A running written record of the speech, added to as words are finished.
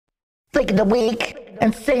Flick of the week,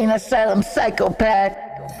 Insane Asylum Psychopath.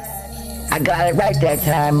 I got it right that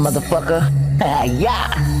time, motherfucker.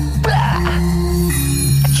 Yeah.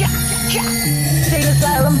 Insane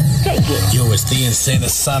Asylum, take it. Yo, it's the Insane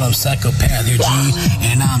Asylum Psychopath here, G.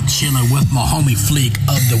 And I'm chilling with my homie Fleek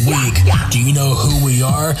of the week. Do you know who we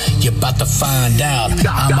are? You're about to find out.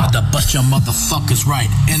 I'm about to bust your motherfuckers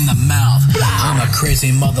right in the mouth. I'm a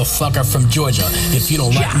crazy motherfucker from Georgia. If you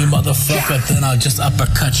don't like me, motherfucker, then I'll just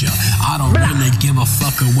uppercut you. I don't really give a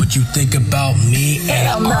fuck what you think about me.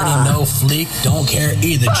 And I already know Fleek don't care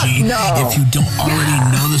either, G. If you don't already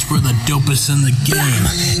know this, we're the dopest in the game.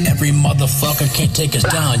 Every motherfucker can't take us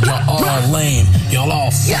down. Y'all all lame. Y'all all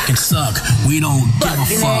fucking suck. We don't give a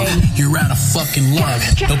fuck. You're out of fucking luck.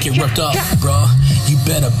 Don't get ripped up, bruh. You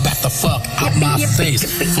better back the fuck out my face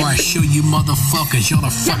before I show you motherfuckers. Y'all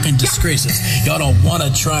are fucking disgraces. Y'all don't wanna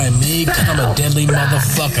try me, cause I'm a deadly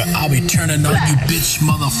motherfucker. I'll be turning on you bitch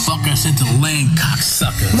motherfuckers into lame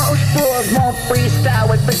cocksuckers. Most fools won't freestyle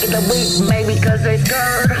with Flick of the week. Maybe cause they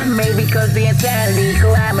scared, maybe cause the insanity,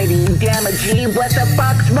 calamity, damage. What the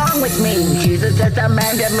fuck's wrong with me? Jesus just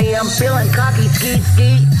demanded me, I'm feeling cocky, skeet.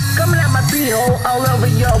 Coming out my pee hole all over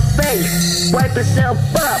your face. Wipe yourself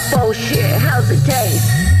up, oh shit, how's it taste?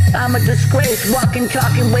 I'm a disgrace, walking,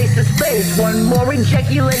 talking, waste of space. One more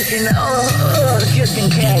ejaculation, just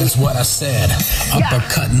in case. That's what I said,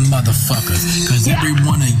 uppercutting motherfuckers. Cause every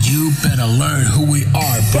one of you better learn who we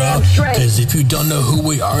are, bro. Cause if you don't know who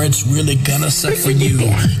we are, it's really gonna suck for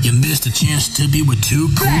you. You missed a chance to be with two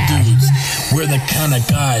cool dudes. We're the kind of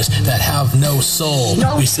guys that have no soul.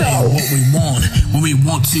 We say what we want when we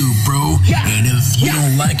want to, bro. And if you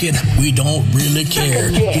don't like it, we don't really care.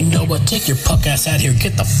 You know what? Take your punk ass out here.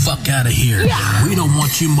 Get the fuck out of here. We don't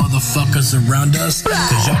want you motherfuckers around us,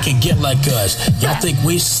 cause y'all can get like us. Y'all think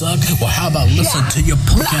we suck? Well, how about listen to your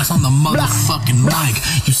punk ass on the motherfucking mic?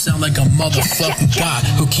 You sound like a motherfucking guy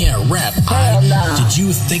who can't rap. Did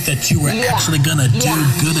you think that you were actually gonna do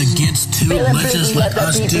good against two legends like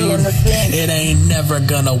us, dude? It ain't never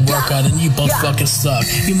gonna work out, and you both fucking suck.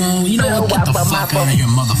 You know what? Get the fuck out of here,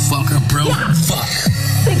 motherfucker, bro. Fuck.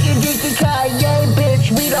 Dicky Kanye,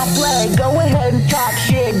 bitch, we don't play. Go ahead and talk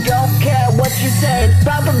shit, don't care what you say. It's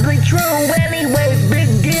probably true anyways,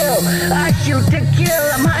 big deal. I shoot to kill,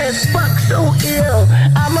 I'm high as fuck, so ill.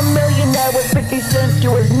 I'm a millionaire with 50 cents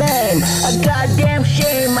to his name. A goddamn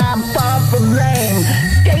shame, I'm far from lame.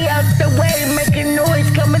 Stay out the way, making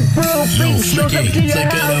noise coming through. Please show up to your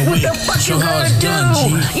house, what the fuck you gonna do?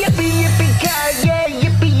 Yippee, yippee, Kanye,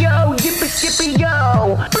 yippee, yo, yippee, skippy,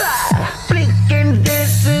 yo. Blah, blinking,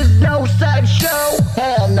 this is no sideshow.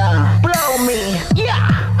 Hell nah, blow me,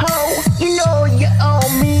 ho, you know you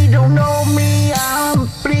owe me, don't know me, I'm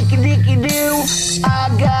flicky-dicky-doo. I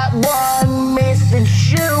got one missing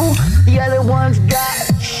shoe, the other one's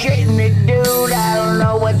got shit in it, dude. I don't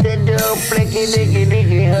know what to do,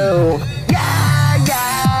 flicky-dicky-dicky-hoo.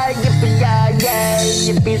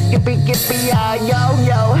 Yippee, skippy, yippee,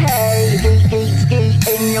 yo, hey, ski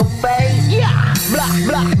in your face,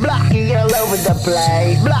 blah, get all over the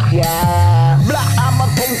place, blah, I'm a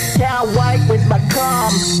pink town white with my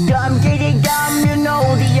cum, dumb, dumb, you know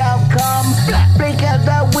the outcome, blink out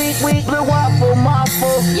the weak, blue waffle,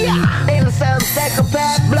 muffle, Asylum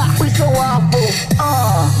Psychopath, we so awful,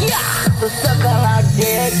 so suck on our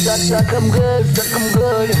dick, suck 'em good,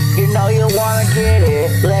 you know you wanna get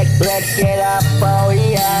it, let's get up, oh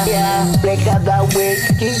yeah, blink out the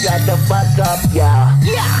whiskey, got the fuck up,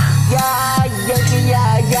 yippee,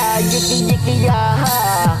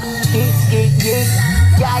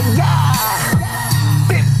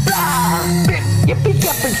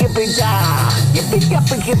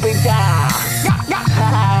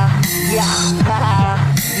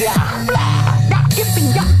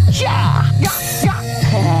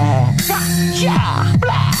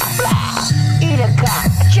 eat a cock,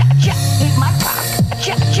 eat my cock,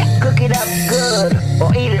 cook it up good,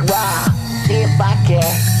 or eat it raw, see if I can,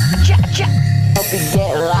 hope you get